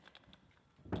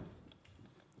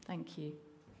Thank you.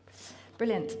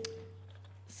 Brilliant.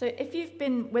 So if you've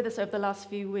been with us over the last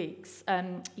few weeks,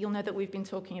 you'll know that we've been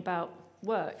talking about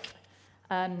work.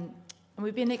 And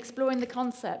we've been exploring the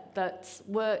concept that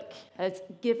work is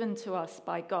given to us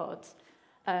by God,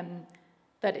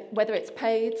 whether it's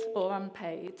paid or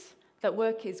unpaid, that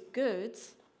work is good,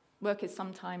 work is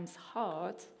sometimes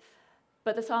hard,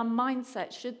 but that our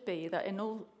mindset should be that in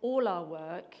all our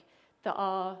work,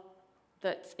 that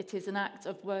it is an act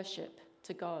of worship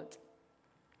to God.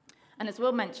 And as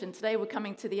Will mentioned, today we're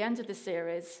coming to the end of the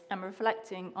series and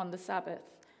reflecting on the Sabbath.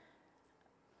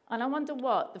 And I wonder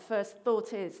what the first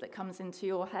thought is that comes into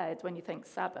your head when you think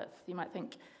Sabbath. You might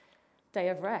think, day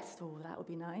of rest. Oh, that would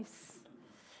be nice.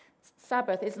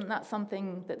 Sabbath, isn't that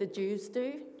something that the Jews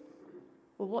do?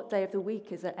 Well, what day of the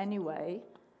week is it anyway?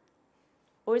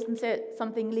 Or isn't it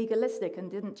something legalistic, and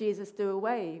didn't Jesus do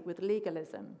away with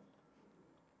legalism?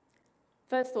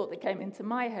 First thought that came into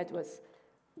my head was,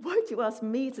 why do you ask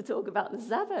me to talk about the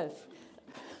Sabbath?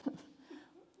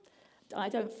 I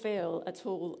don't feel at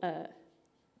all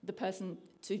the person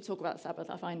to talk about Sabbath.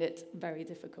 I find it very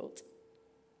difficult.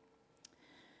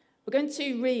 We're going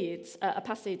to read a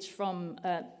passage from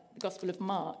the Gospel of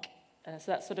Mark. So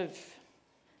that's sort of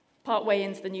part way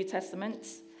into the New Testament.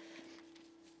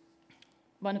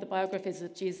 One of the biographies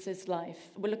of Jesus' life.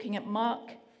 We're looking at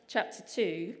Mark chapter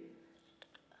 2,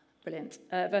 brilliant,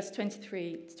 verse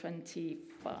 23 to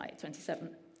 27.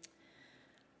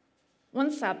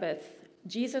 One Sabbath,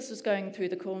 Jesus was going through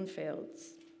the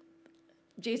cornfields.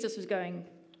 Jesus was going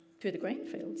through the grain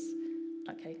fields.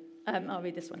 Okay, I'll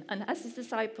read this one. And as his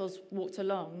disciples walked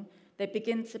along, they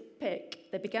began to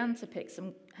pick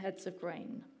some heads of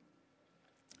grain.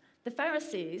 The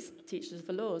Pharisees, teachers of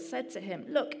the law, said to him,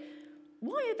 "Look,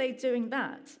 why are they doing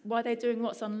that? Why are they doing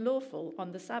what's unlawful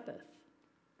on the Sabbath?"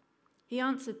 He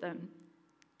answered them,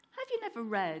 "Have you never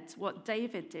read what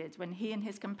David did when he and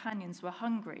his companions were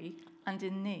hungry and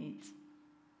in need?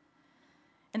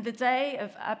 In the day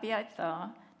of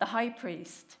Abiathar, the high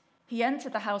priest, he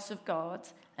entered the house of God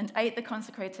and ate the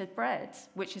consecrated bread,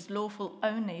 which is lawful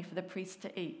only for the priest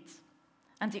to eat,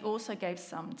 and he also gave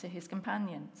some to his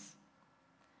companions.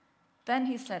 Then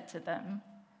he said to them,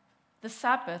 'The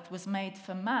Sabbath was made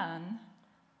for man,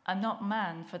 and not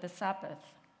man for the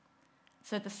Sabbath.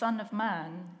 So the Son of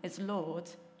Man is Lord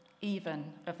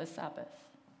even of the Sabbath.'"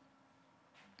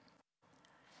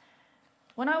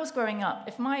 When I was growing up,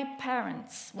 if my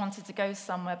parents wanted to go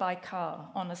somewhere by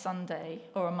car on a Sunday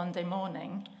or a Monday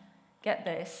morning, get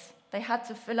this, they had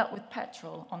to fill up with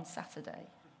petrol on Saturday.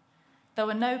 There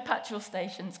were no petrol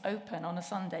stations open on a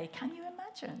Sunday. Can you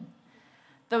imagine?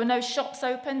 There were no shops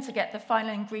open to get the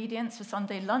final ingredients for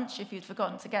Sunday lunch if you'd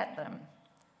forgotten to get them.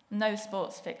 No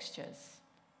sports fixtures.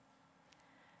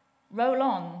 Roll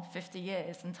on 50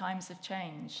 years and times have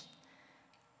changed.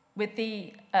 With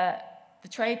the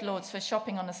trade laws for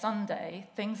shopping on a Sunday,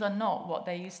 things are not what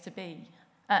they used to be.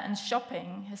 And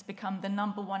shopping has become the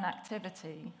number one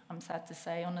activity, I'm sad to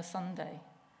say, on a Sunday.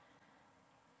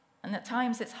 And at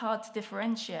times it's hard to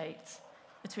differentiate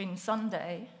between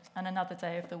Sunday and another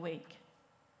day of the week.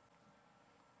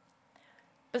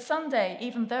 But Sunday,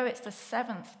 even though it's the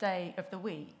seventh day of the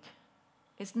week,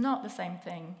 is not the same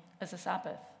thing as a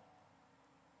Sabbath.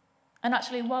 And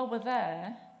actually, while we're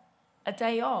there, a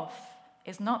day off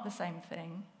is not the same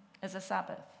thing as a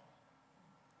Sabbath.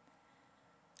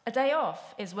 A day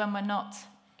off is when we're not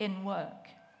in work.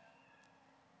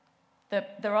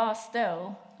 There are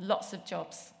still lots of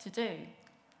jobs to do.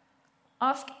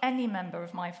 Ask any member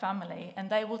of my family, and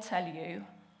they will tell you,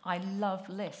 I love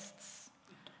lists.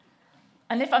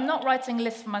 And if I'm not writing a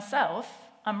list for myself,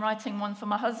 I'm writing one for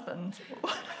my husband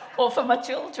or for my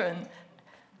children.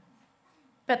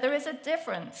 But there is a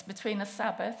difference between a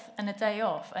Sabbath and a day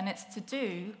off, and it's to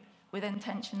do with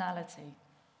intentionality.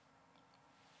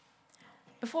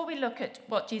 Before we look at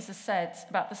what Jesus said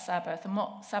about the Sabbath and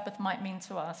what Sabbath might mean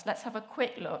to us, let's have a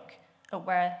quick look at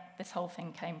where this whole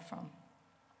thing came from.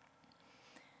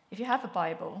 If you have a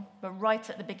Bible, we're right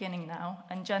at the beginning now,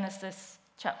 in Genesis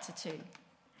chapter 2.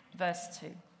 Verse 2.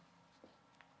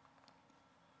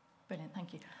 Brilliant,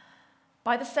 thank you.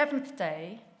 By the seventh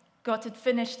day, God had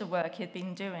finished the work he had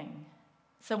been doing.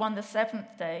 So on the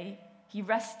seventh day, he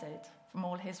rested from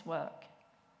all his work.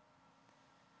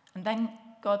 And then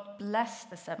God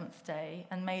blessed the seventh day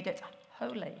and made it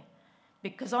holy,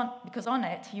 because on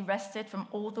it he rested from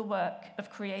all the work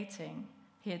of creating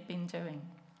he had been doing.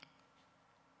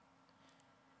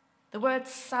 The word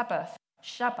Sabbath,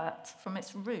 Shabbat, from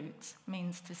its root,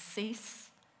 means to cease,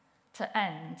 to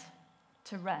end,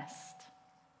 to rest.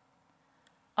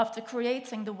 After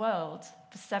creating the world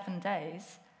for 7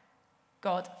 days,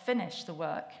 God finished the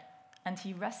work and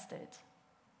he rested.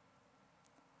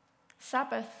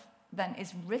 Sabbath then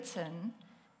is written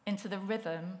into the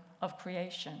rhythm of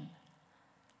creation.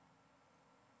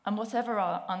 And whatever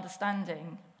our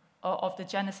understanding of the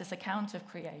Genesis account of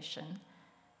creation,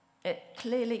 it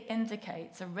clearly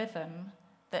indicates a rhythm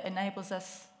that enables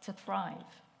us to thrive.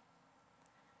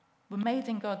 We're made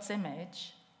in God's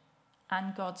image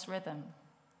and God's rhythm.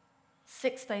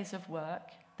 6 days of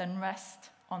work, then rest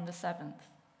on the seventh.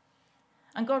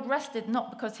 And God rested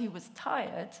not because he was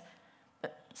tired,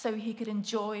 but so he could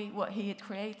enjoy what he had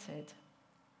created.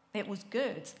 It was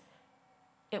good.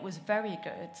 It was very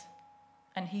good.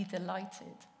 And he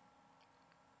delighted.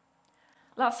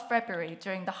 Last February,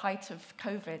 during the height of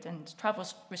COVID and travel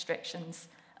restrictions,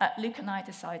 Luke and I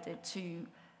decided to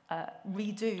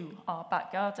redo our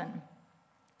back garden.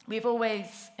 We've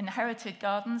always inherited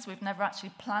gardens. We've never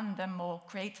actually planned them or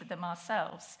created them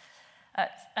ourselves.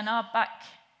 And our back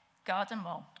garden,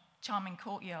 well, charming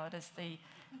courtyard, as the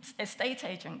estate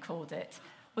agent called it,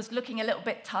 was looking a little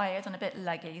bit tired and a bit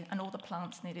leggy, and all the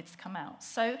plants needed to come out.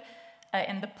 So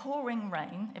in the pouring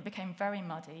rain, it became very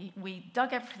muddy. We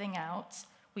dug everything out,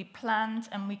 we planned,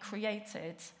 and we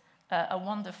created a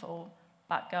wonderful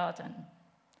back garden.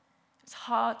 It was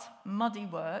hard, muddy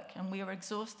work, and we were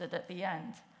exhausted at the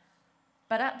end.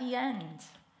 But at the end,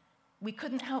 we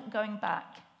couldn't help going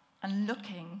back and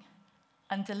looking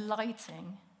and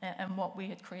delighting in what we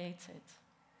had created.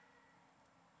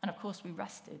 And of course, we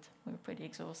rested. We were pretty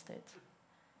exhausted.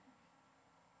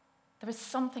 There is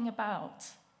something about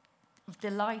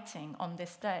delighting on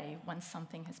this day when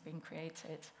something has been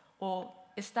created or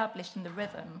established in the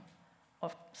rhythm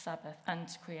of Sabbath and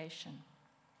creation.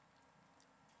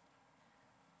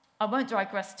 I won't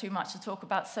digress too much to talk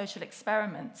about social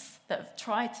experiments that have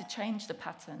tried to change the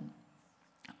pattern.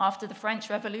 After the French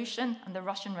Revolution and the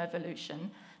Russian Revolution,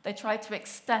 they tried to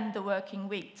extend the working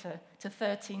week to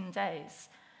 13 days,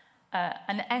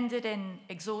 and it ended in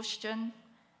exhaustion,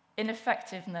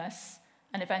 ineffectiveness,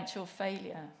 and eventual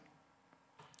failure.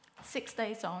 6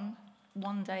 days on,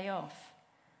 1 day off.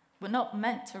 We're not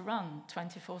meant to run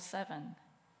 24/7.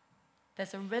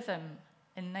 There's a rhythm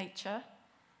in nature.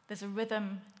 There's a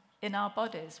rhythm in our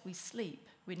bodies. We sleep.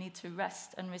 We need to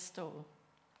rest and restore.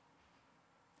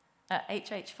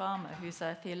 H.H. Farmer, who's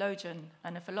a theologian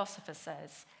and a philosopher,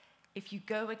 says, if you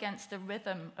go against the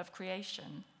rhythm of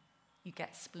creation, you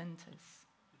get splinters.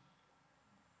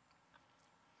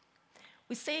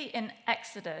 We see in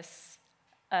Exodus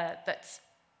that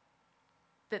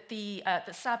the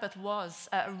Sabbath was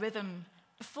a rhythm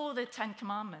before the Ten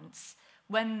Commandments.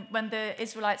 When the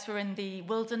Israelites were in the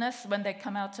wilderness, when they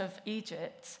come out of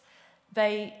Egypt,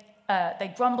 they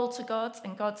grumbled to God,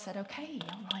 and God said, okay,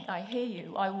 all right, I hear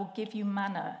you. I will give you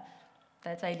manna,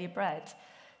 their daily bread.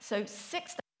 So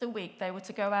 6 days a week, they were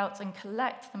to go out and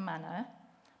collect the manna,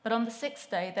 but on the sixth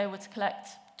day, they were to collect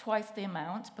twice the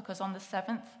amount, because on the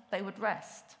seventh, they would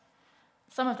rest.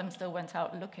 Some of them still went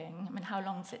out looking. I mean, how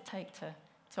long does it take to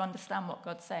understand what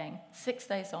God's saying? 6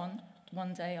 days on,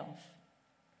 1 day off.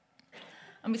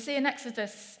 And we see in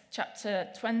Exodus chapter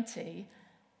 20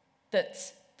 that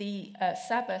the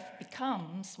Sabbath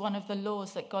becomes one of the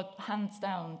laws that God hands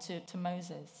down to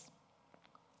Moses.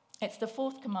 It's the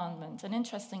fourth commandment, and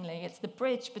interestingly, it's the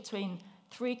bridge between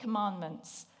 3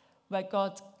 commandments where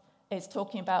God is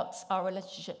talking about our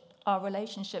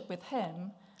relationship with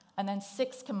him, and then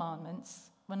 6 commandments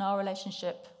when our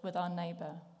relationship with our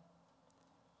neighbor.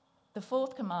 The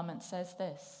fourth commandment says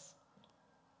this: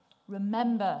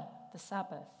 remember the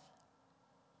Sabbath.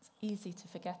 It's easy to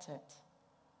forget it.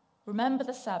 Remember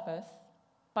the Sabbath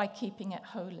by keeping it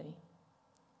holy.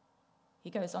 He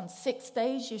goes on, 6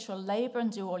 days you shall labor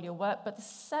and do all your work, but the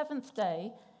 7th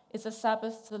day is a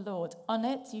Sabbath to the Lord. On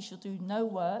it you shall do no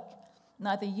work,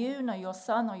 neither you, nor your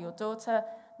son, or your daughter,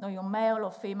 nor your male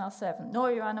or female servant,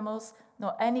 nor your animals,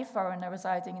 nor any foreigner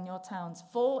residing in your towns.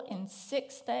 For in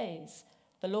 6 days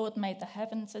the Lord made the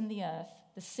heavens and the earth,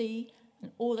 the sea,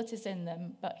 and all that is in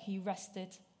them, but he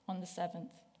rested on the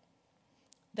 7th.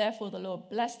 Therefore the Lord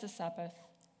blessed the Sabbath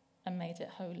and made it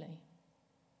holy.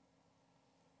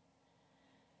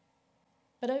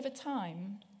 But over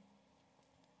time,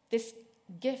 this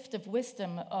gift of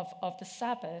wisdom of the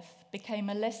Sabbath became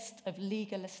a list of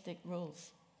legalistic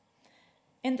rules.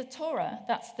 In the Torah,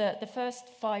 that's the first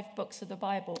 5 books of the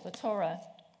Bible, the Torah,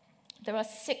 there are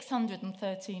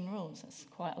 613 rules. That's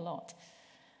quite a lot.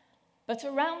 But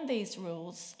around these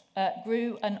rules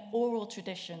grew an oral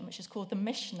tradition, which is called the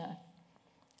Mishnah,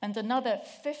 and another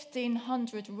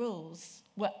 1,500 rules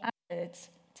were added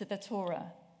to the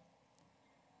Torah.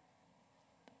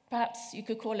 Perhaps you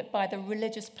could call it by the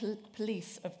religious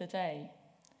police of the day.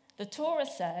 The Torah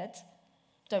said,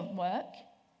 don't work,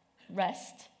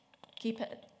 rest, keep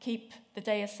the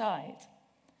day aside.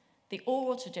 The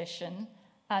oral tradition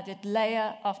added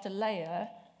layer after layer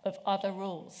of other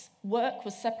rules. Work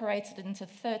was separated into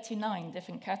 39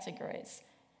 different categories.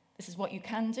 This is what you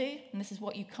can do, and this is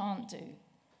what you can't do.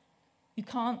 You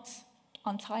can't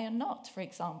untie a knot, for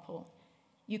example.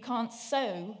 You can't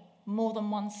sew more than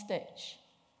one stitch.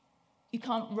 You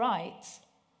can't write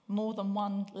more than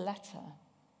one letter.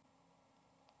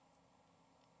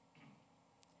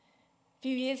 A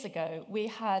few years ago, we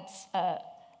had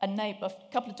a neighbour,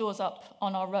 a couple of doors up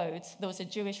on our road, there was a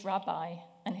Jewish rabbi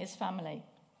and his family,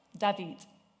 David.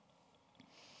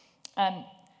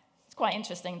 It's quite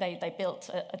interesting. They built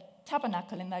a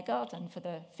tabernacle in their garden for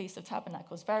the Feast of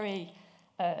Tabernacles, very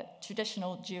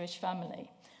traditional Jewish family.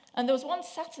 And there was one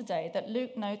Saturday that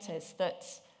Luke noticed that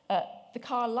the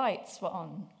car lights were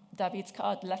on. David's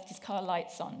car had left his car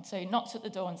lights on. So he knocked at the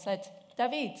door and said,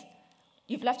 "David,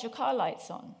 you've left your car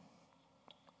lights on."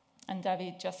 And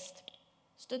David just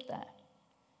stood there.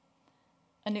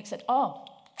 And Luke said, "Oh,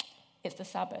 it's the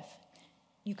Sabbath.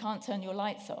 You can't turn your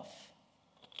lights off."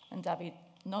 And David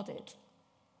nodded.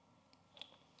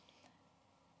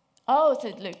 "Oh,"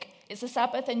 said Luke, "it's the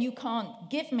Sabbath and you can't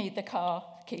give me the car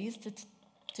keys to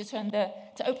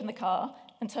open the car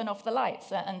and turn off the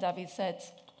lights." And David said,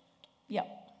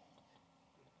 "Yep."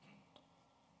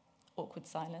 Awkward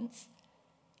silence.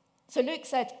 So Luke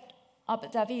said,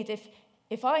 "But David,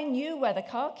 if I knew where the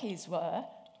car keys were,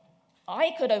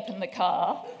 I could open the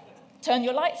car, turn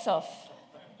your lights off."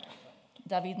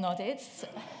 David nodded,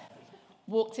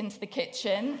 walked into the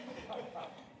kitchen,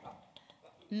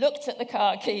 looked at the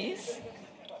car keys.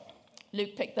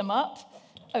 Luke picked them up,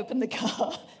 opened the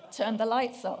car, turned the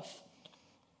lights off.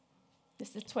 This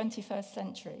is the 21st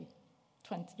century.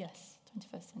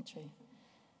 21st century.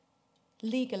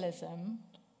 Legalism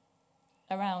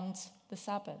around the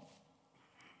Sabbath.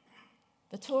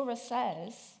 The Torah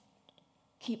says,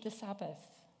 keep the Sabbath.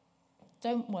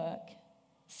 Don't work.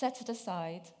 Set it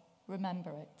aside.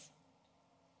 Remember it.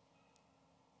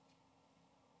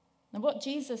 Now, what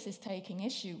Jesus is taking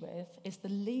issue with is the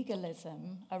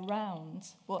legalism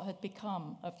around what had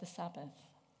become of the Sabbath.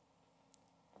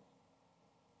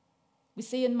 We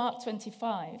see in Mark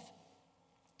 25,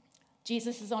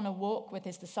 Jesus is on a walk with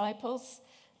his disciples.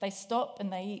 They stop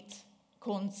and they eat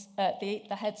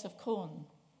the heads of corn.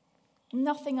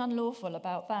 Nothing unlawful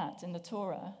about that in the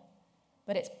Torah,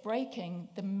 but it's breaking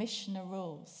the Mishnah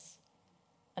rules.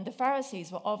 And the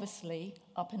Pharisees were obviously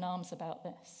up in arms about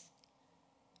this.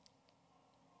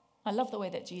 I love the way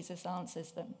that Jesus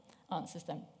answers them.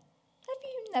 Have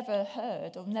you never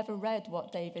heard or never read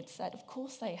what David said? Of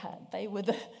course they had. They were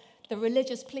the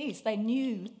religious police. They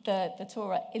knew the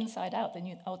Torah inside out. They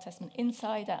knew the Old Testament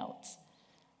inside out.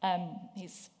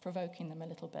 He's provoking them a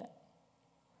little bit.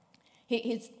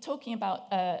 He's talking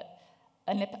about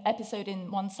an episode in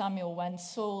 1 Samuel when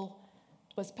Saul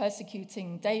was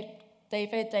persecuting David.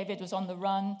 David was on the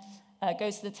run,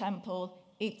 goes to the temple,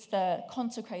 eats the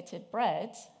consecrated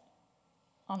bread,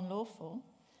 unlawful,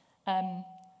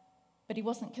 but he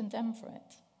wasn't condemned for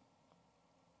it.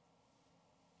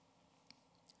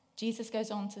 Jesus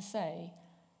goes on to say,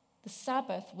 the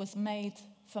Sabbath was made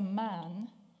for man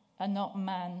and not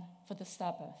man for the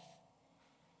Sabbath.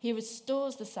 He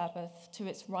restores the Sabbath to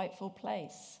its rightful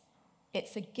place.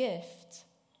 It's a gift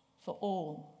for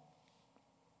all.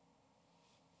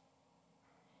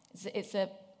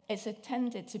 It's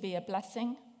intended to be a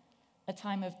blessing, a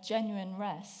time of genuine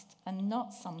rest, and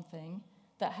not something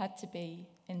that had to be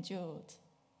endured.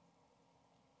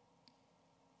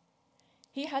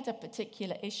 He had a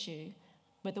particular issue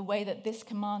with the way that this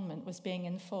commandment was being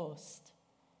enforced.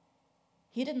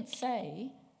 He didn't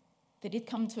say that he'd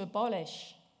come to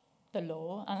abolish the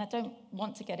law, and I don't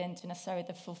want to get into necessarily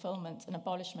the fulfillment and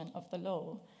abolishment of the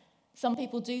law. Some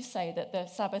people do say that the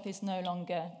Sabbath is no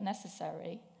longer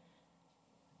necessary,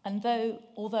 and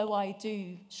although I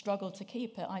do struggle to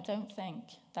keep it, I don't think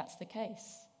that's the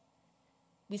case.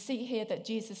 We see here that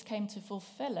Jesus came to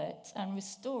fulfill it and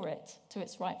restore it to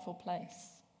its rightful place.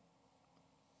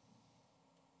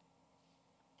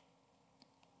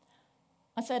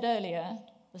 I said earlier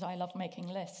that I love making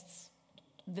lists.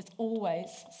 There's always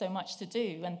so much to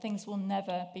do and things will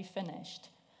never be finished.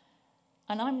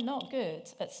 And I'm not good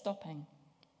at stopping.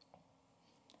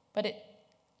 But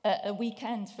a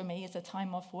weekend for me is a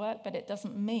time off work, but it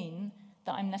doesn't mean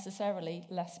that I'm necessarily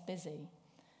less busy.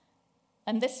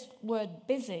 And this word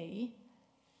busy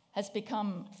has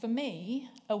become, for me,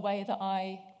 a way that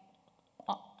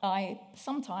I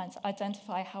sometimes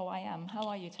identify how I am. How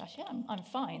are you, Tash? Yeah, I'm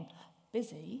fine.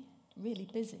 Busy, really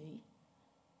busy.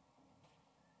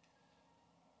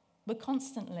 We're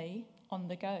constantly on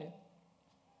the go.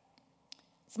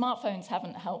 Smartphones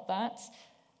haven't helped that.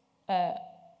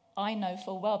 I know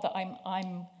full well that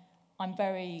I'm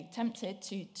very tempted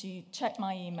to check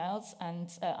my emails, and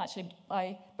actually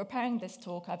by preparing this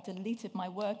talk, I've deleted my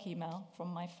work email from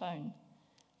my phone.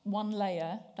 One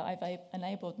layer that I've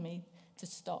enabled me to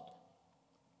stop.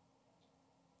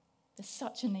 There's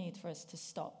such a need for us to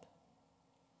stop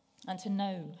and to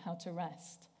know how to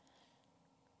rest.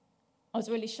 I was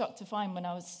really shocked to find when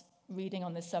I was reading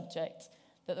on this subject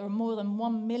that there are more than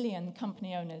 1 million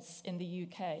company owners in the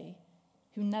UK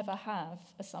who never have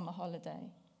a summer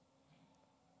holiday.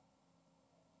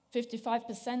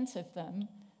 55% of them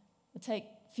take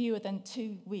fewer than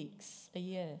 2 weeks a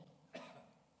year.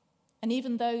 And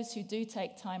even those who do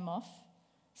take time off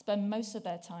spend most of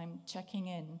their time checking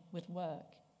in with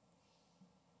work.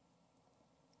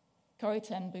 Corrie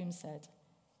ten Boom said,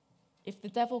 "If the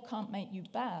devil can't make you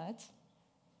bad,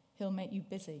 he'll make you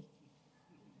busy."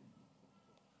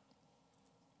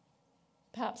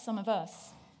 Perhaps some of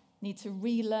us need to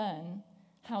relearn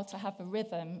how to have a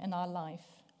rhythm in our life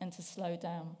and to slow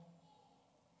down.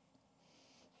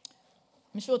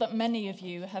 I'm sure that many of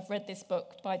you have read this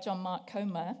book by John Mark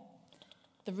Comer,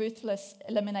 The Ruthless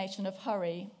Elimination of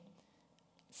Hurry,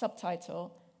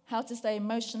 subtitle, How to Stay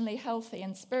Emotionally Healthy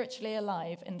and Spiritually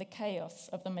Alive in the Chaos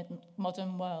of the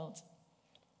Modern World.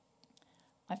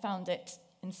 I found it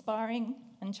inspiring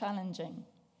and challenging.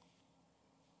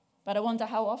 But I wonder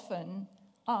how often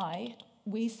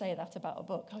we say that about a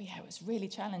book. Oh yeah, it was really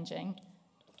challenging.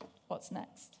 What's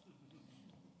next?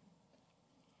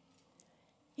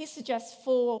 He suggests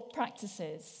 4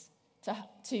 practices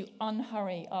to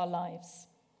unhurry our lives.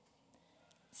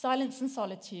 Silence and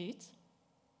solitude,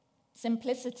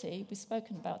 simplicity, we've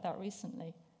spoken about that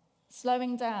recently,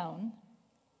 slowing down,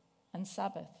 and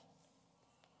Sabbath.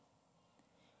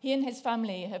 He and his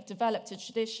family have developed a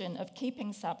tradition of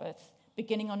keeping Sabbath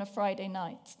beginning on a Friday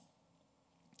night.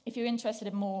 If you're interested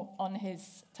in more on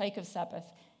his take of Sabbath,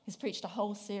 he's preached a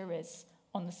whole series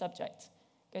on the subject.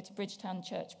 Go to Bridgetown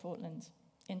Church, Portland.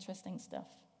 Interesting stuff.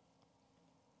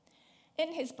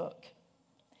 In his book,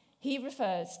 he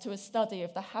refers to a study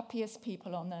of the happiest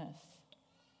people on earth.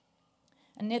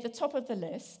 And near the top of the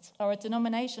list are a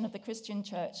denomination of the Christian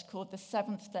church called the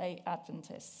Seventh-day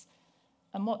Adventists.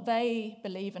 And what they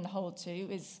believe and hold to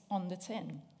is on the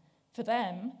tin. For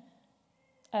them,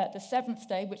 the seventh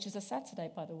day, which is a Saturday,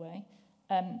 by the way,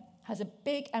 has a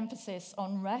big emphasis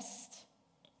on rest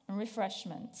and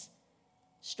refreshment,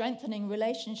 strengthening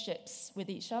relationships with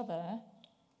each other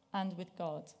and with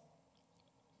God.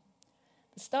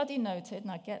 The study noted,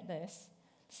 and I get this,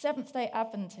 Seventh-day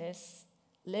Adventists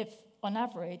live on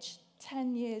average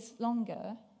 10 years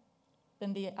longer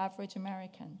than the average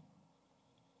American.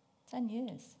 10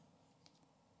 years.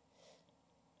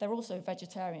 They're also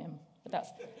vegetarian, but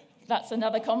that's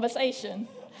another conversation.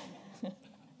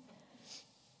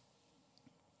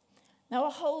 Now, a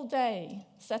whole day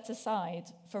set aside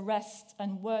for rest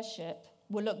and worship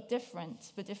will look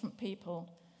different for different people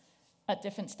at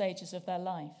different stages of their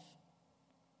life.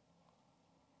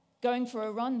 Going for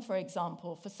a run, for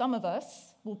example, for some of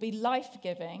us will be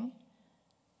life-giving.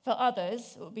 For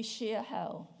others, it will be sheer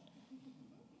hell.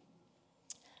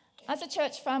 As a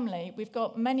church family, we've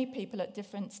got many people at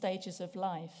different stages of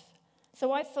life.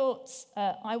 So I thought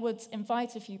I would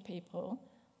invite a few people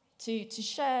to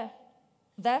share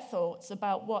their thoughts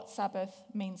about what Sabbath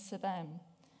means to them.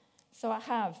 So I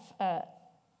have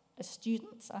a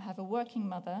student, I have a working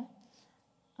mother,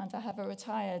 and I have a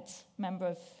retired member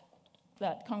of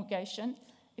that congregation.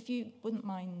 If you wouldn't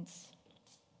mind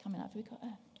coming up, have we got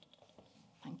a...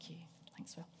 Thank you.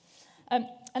 Thanks, Will.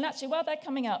 And actually, while they're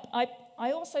coming up,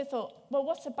 I also thought, well,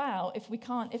 what about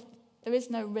if there is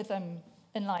no rhythm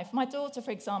in life? My daughter,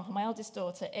 for example, my eldest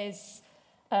daughter, is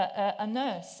a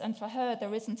nurse, and for her,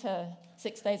 there isn't a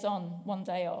 6 days on, 1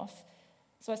 day off.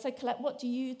 So I said, Colette, what do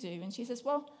you do? And she says,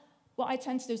 well, what I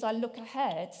tend to do is I look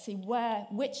ahead to see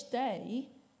which day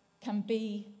can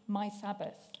be my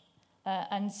Sabbath.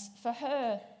 And for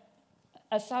her,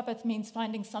 a Sabbath means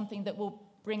finding something that will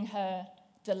bring her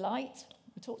delight.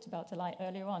 We talked about delight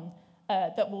earlier on.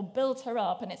 That will build her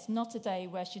up, and it's not a day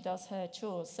where she does her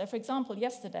chores. So, for example,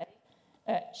 yesterday,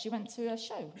 she went to a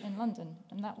show in London,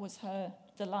 and that was her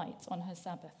delight on her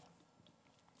Sabbath.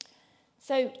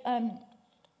 So,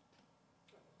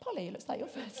 Polly, it looks like you're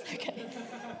first. Okay.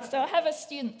 So I have a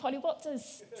student. Polly, what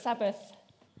does Sabbath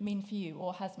mean for you,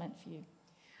 or has meant for you?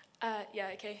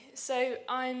 Okay. So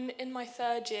I'm in my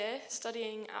 3rd year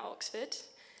studying at Oxford.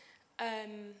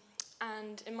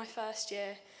 And in my first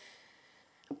year,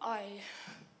 I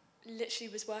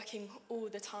literally was working all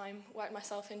the time, worked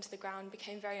myself into the ground,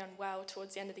 became very unwell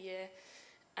towards the end of the year,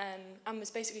 and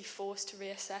was basically forced to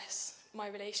reassess my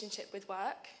relationship with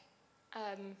work.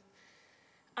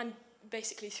 And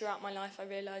basically throughout my life I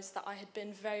realised that I had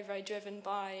been very, very driven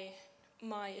by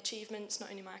my achievements, not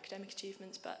only my academic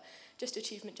achievements, but just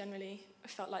achievement generally. I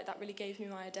felt like that really gave me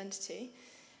my identity.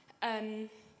 And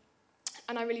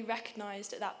I really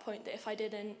recognised at that point that if I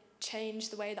didn't change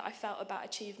the way that I felt about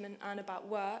achievement and about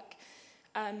work,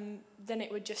 then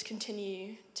it would just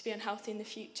continue to be unhealthy in the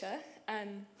future.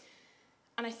 And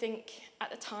I think at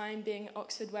the time, being at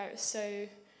Oxford, where it was so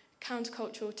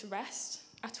countercultural to rest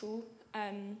at all,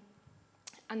 and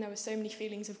there were so many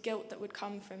feelings of guilt that would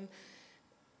come from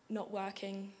not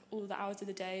working all the hours of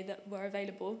the day that were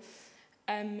available,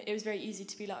 it was very easy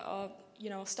to be like, oh, you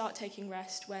know, I'll start taking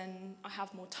rest when I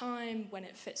have more time, when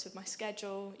it fits with my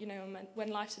schedule, you know,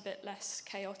 when life's a bit less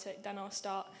chaotic, then I'll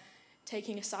start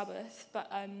taking a Sabbath.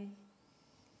 But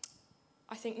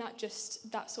I think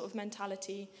that sort of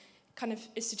mentality kind of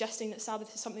is suggesting that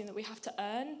Sabbath is something that we have to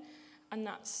earn, and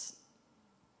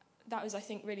that was, I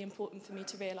think, really important for me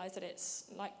to realise that it's,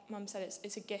 like Mum said,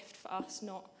 it's a gift for us,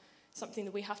 not something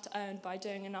that we have to earn by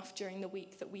doing enough during the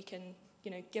week that we can,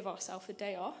 you know, give ourselves a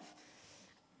day off.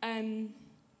 And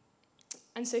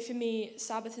so for me,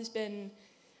 Sabbath has been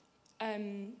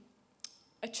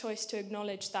a choice to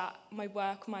acknowledge that my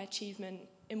work, my achievement,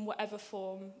 in whatever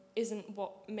form, isn't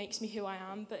what makes me who I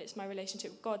am, but it's my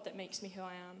relationship with God that makes me who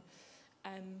I am.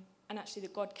 And actually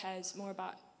that God cares more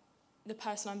about the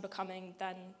person I'm becoming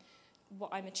than what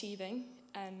I'm achieving.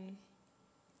 And,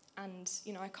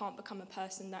 you know, I can't become a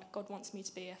person that God wants me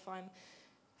to be if I'm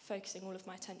focusing all of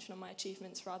my attention on my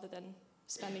achievements rather than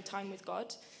spending time with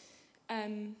God.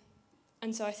 And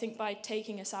so I think by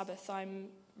taking a Sabbath, I'm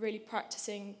really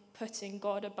practicing putting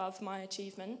God above my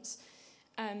achievements.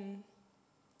 And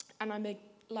I'm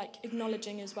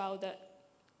acknowledging as well that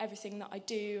everything that I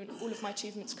do and all of my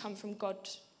achievements come from God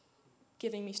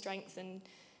giving me strength and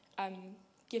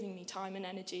giving me time and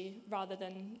energy rather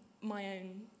than my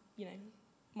own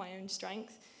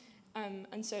strength.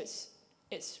 And so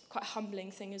it's quite a humbling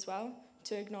thing as well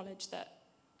to acknowledge that,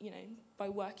 you know, by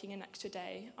working an extra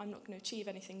day, I'm not going to achieve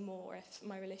anything more if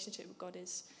my relationship with God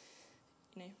is,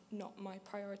 you know, not my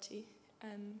priority.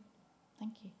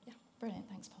 Thank you. Yeah. Brilliant.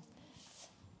 Thanks, Paul.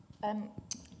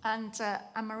 And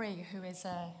Anne-Marie, who is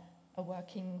a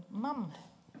working mum.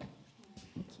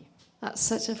 Thank you. That's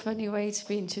such a funny way to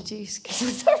be introduced.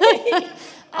 Sorry.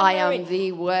 I am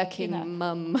the working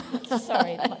mum.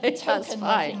 Sorry, the That's token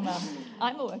fine. working mum.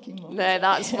 I'm a working mum. No,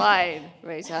 that's fine.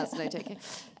 Rachel has no joking.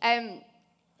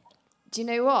 Do you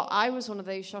know what? I was one of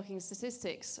those shocking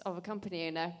statistics of a company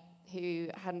owner who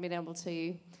hadn't been able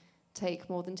to take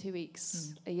more than 2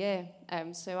 weeks a year.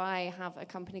 So I have a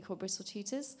company called Bristol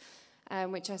Tutors,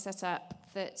 which I set up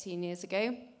 13 years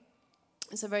ago.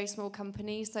 It's a very small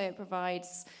company, so it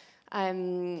provides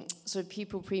sort of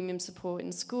pupil premium support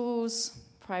in schools,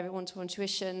 private one-to-one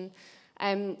tuition.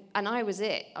 And I was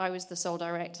it. I was the sole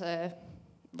director,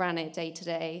 ran it day to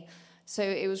day. So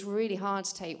it was really hard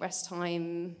to take rest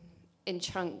time in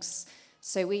chunks.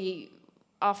 So we,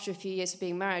 after a few years of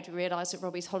being married, we realised that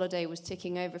Robbie's holiday was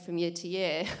ticking over from year to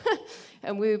year.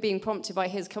 And we were being prompted by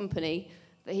his company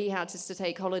that he had to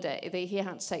take holiday,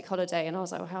 and I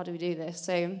was like, well, how do we do this?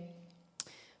 So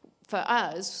for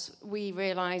us, we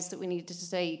realised that we needed to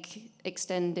take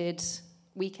extended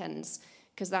weekends,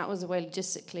 because that was a way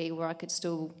logistically where I could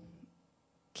still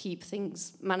keep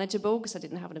things manageable, because I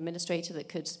didn't have an administrator that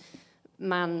could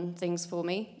man things for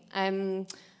me. And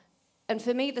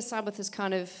for me, the Sabbath has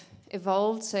kind of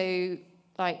evolved. So,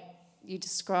 like you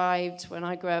described, when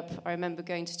I grew up, I remember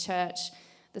going to church.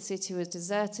 The city was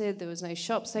deserted. There was no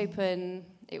shops open.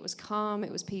 It was calm.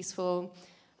 It was peaceful.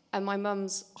 And my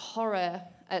mum's horror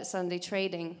at Sunday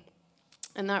trading.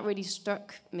 And that really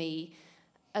struck me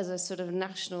as a sort of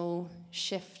national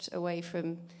shift away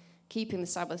from keeping the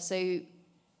Sabbath. So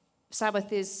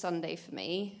Sabbath is Sunday for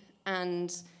me,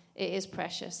 and it is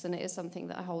precious, and it is something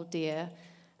that I hold dear.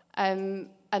 And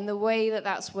the way that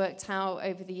that's worked out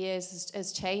over the years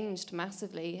has changed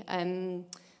massively.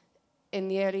 In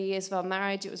the early years of our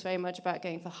marriage, it was very much about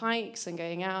going for hikes and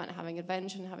going out and having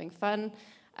adventure and having fun.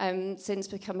 Since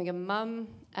becoming a mum,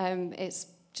 it's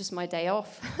just my day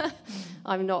off.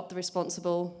 I'm not the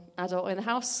responsible adult in the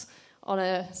house on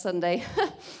a Sunday.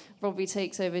 Robbie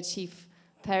takes over chief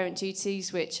parent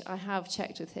duties, which I have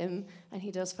checked with him, and he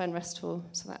does find restful,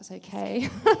 so that's okay.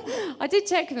 I did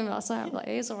check with him last night. I'm like,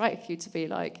 it's all right for you to be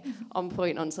like on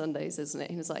point on Sundays, isn't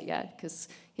it? He was like, yeah, because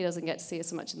he doesn't get to see us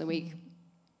so much in the week.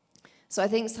 So I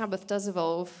think Sabbath does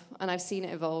evolve, and I've seen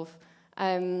it evolve.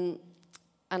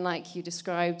 And like you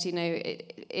described, you know,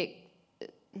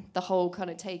 the whole kind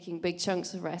of taking big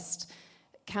chunks of rest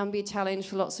can be a challenge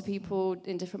for lots of people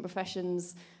in different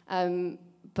professions.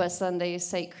 But Sunday is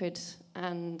sacred,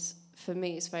 and for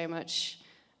me, it's very much,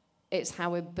 it's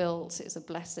how we're built. It's a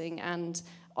blessing, and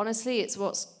honestly, it's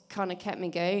what's kind of kept me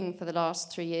going for the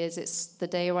last 3 years. It's the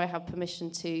day where I have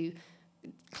permission to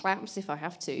collapse if I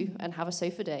have to, and have a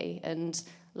sofa day, and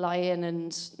lie in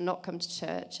and not come to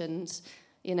church. And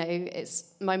you know,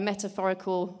 it's my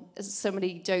metaphorical.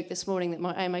 Somebody joked this morning that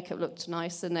my eye makeup looked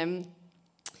nice, and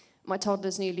my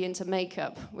toddler's newly into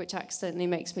makeup, which accidentally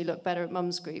makes me look better at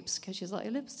mum's groups, because she's like,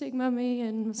 lipstick mummy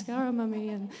and mascara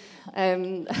mummy,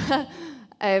 and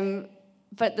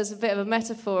but there's a bit of a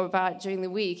metaphor about during the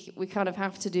week we kind of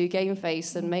have to do game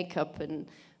face and makeup and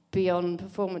be on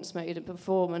performance mode and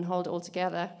perform and hold it all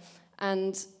together.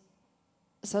 And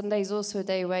Sunday's also a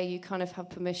day where you kind of have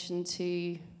permission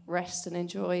to rest and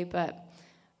enjoy, but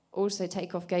also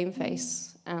take off game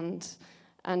face and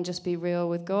just be real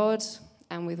with God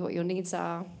and with what your needs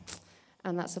are,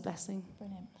 and that's a blessing.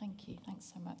 Brilliant, thank you,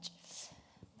 thanks so much.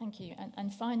 Thank you,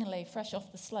 and finally, fresh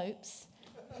off the slopes,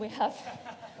 we have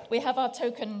our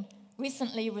token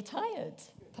recently retired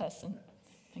person.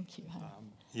 Thank you, Hannah.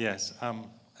 Yes,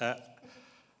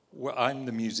 well, I'm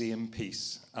the museum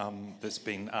piece that's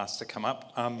been asked to come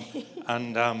up,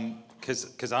 and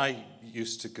because I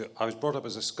was brought up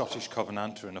as a Scottish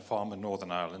Covenanter in a farm in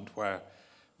Northern Ireland, where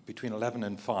between 11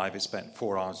 and 5 I spent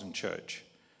 4 hours in church,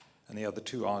 and the other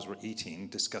 2 hours were eating,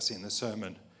 discussing the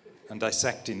sermon, and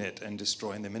dissecting it and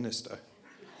destroying the minister.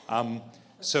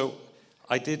 So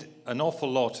I did an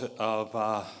awful lot of,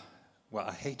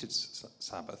 I hated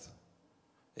Sabbath.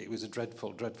 It was a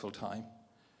dreadful, dreadful time.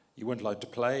 You weren't allowed to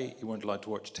play, you weren't allowed to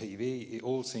watch TV. It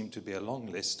all seemed to be a long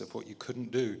list of what you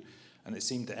couldn't do. And it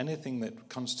seemed that anything that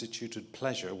constituted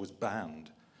pleasure was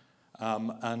banned.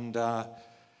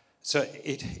 So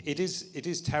it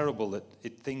is terrible that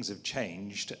things have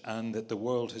changed and that the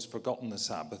world has forgotten the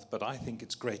Sabbath, but I think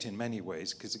it's great in many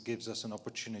ways because it gives us an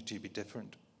opportunity to be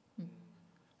different.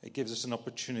 It gives us an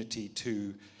opportunity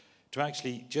to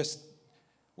actually just,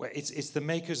 well, it's the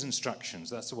maker's instructions.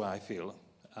 That's the way I feel.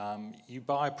 You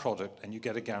buy a product and you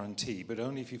get a guarantee, but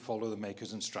only if you follow the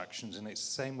maker's instructions. And it's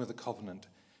the same with a covenant.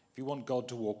 If you want God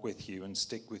to walk with you and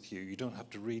stick with you, you don't have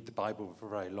to read the Bible for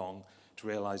very long to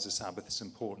realize the Sabbath is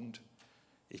important.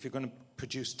 If you're going to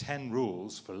produce 10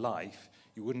 rules for life,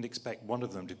 you wouldn't expect one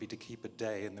of them to be to keep a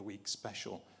day in the week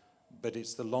special. But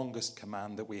it's the longest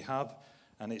command that we have,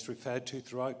 and it's referred to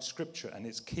throughout Scripture, and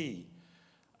it's key.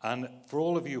 And for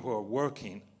all of you who are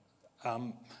working,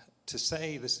 to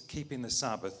say this, keeping the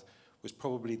Sabbath was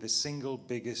probably the single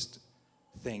biggest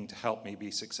thing to help me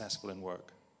be successful in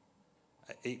work.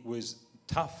 It was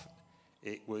tough,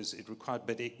 it required,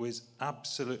 but it was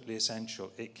absolutely essential.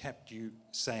 It kept you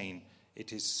sane.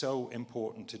 It is so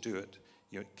important to do it.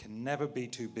 You can never be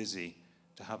too busy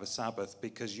to have a Sabbath,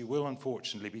 because you will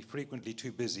unfortunately be frequently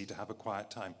too busy to have a quiet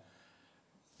time.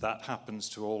 That happens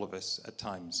to all of us at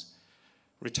times.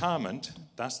 Retirement,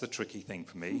 that's the tricky thing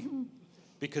for me,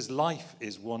 because life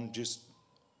is one just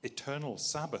eternal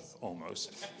Sabbath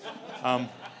almost.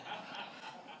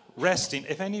 Resting,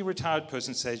 if any retired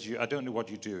person says to you, I don't know what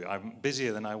you do, I'm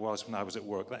busier than I was when I was at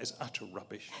work, that is utter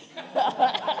rubbish.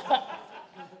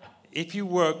 If you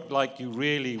work like you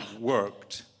really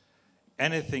worked,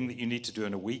 anything that you need to do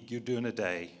in a week, you do in a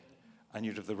day, and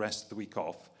you'd have the rest of the week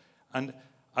off. And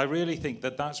I really think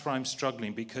that that's where I'm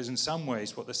struggling, because in some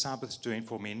ways what the Sabbath's doing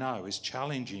for me now is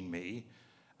challenging me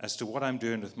as to what I'm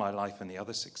doing with my life in the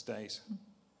other 6 days.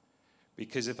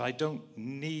 Because if I don't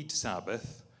need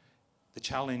Sabbath, the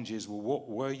challenge is, well, what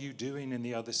were you doing in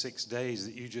the other 6 days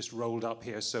that you just rolled up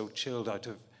here so chilled out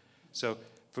of? So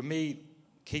for me,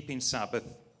 keeping Sabbath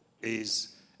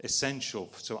is essential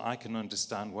so I can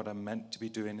understand what I'm meant to be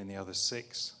doing in the other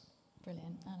 6.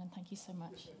 Brilliant. Alan, thank you so much.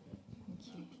 Thank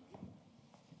you.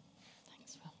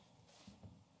 Thanks, Will.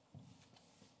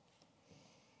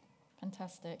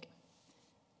 Fantastic.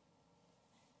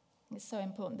 It's so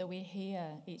important that we hear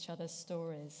each other's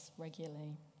stories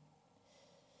regularly.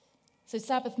 So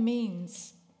Sabbath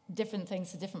means different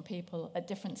things to different people at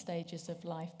different stages of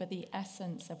life, but the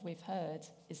essence of we've heard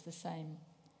is the same.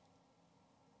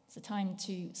 It's a time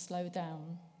to slow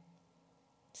down,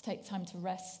 to take time to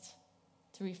rest,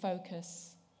 to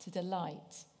refocus, to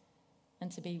delight, and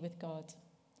to be with God.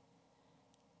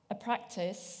 A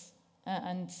practice,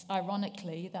 and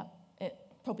ironically, that it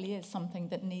probably is something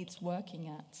that needs working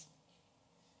at.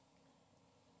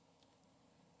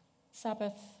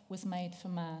 Sabbath was made for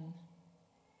man,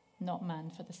 not man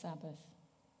for the Sabbath.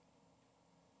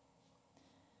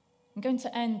 I'm going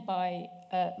to end by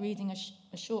reading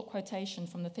a short quotation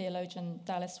from the theologian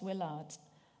Dallas Willard,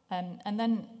 and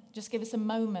then just give us a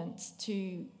moment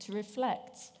to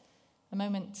reflect, a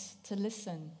moment to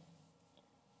listen.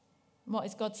 What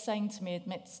is God saying to me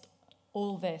amidst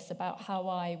all this about how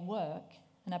I work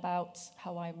and about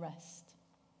how I rest?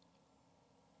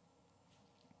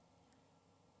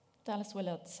 Dallas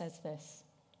Willard says this: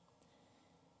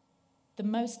 the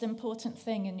most important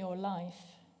thing in your life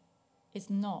is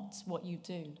not what you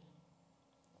do.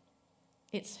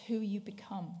 It's who you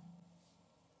become.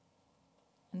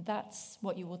 And that's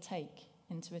what you will take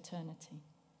into eternity.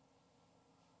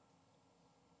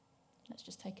 Let's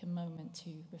just take a moment to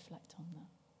reflect on that.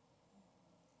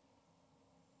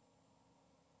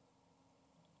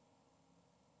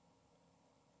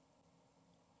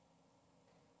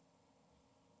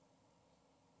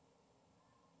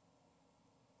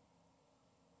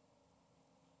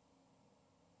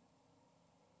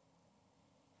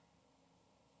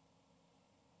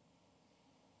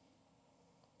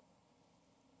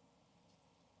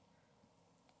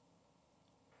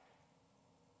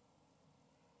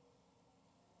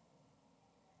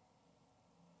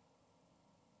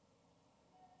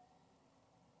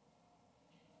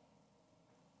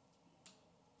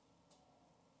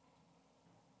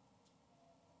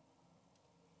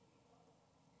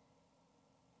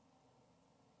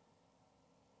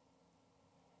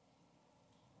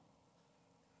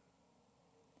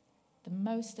 The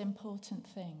most important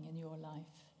thing in your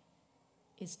life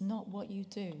is not what you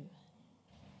do,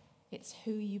 it's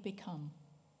who you become.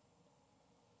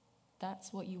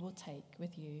 That's what you will take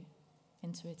with you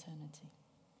into eternity.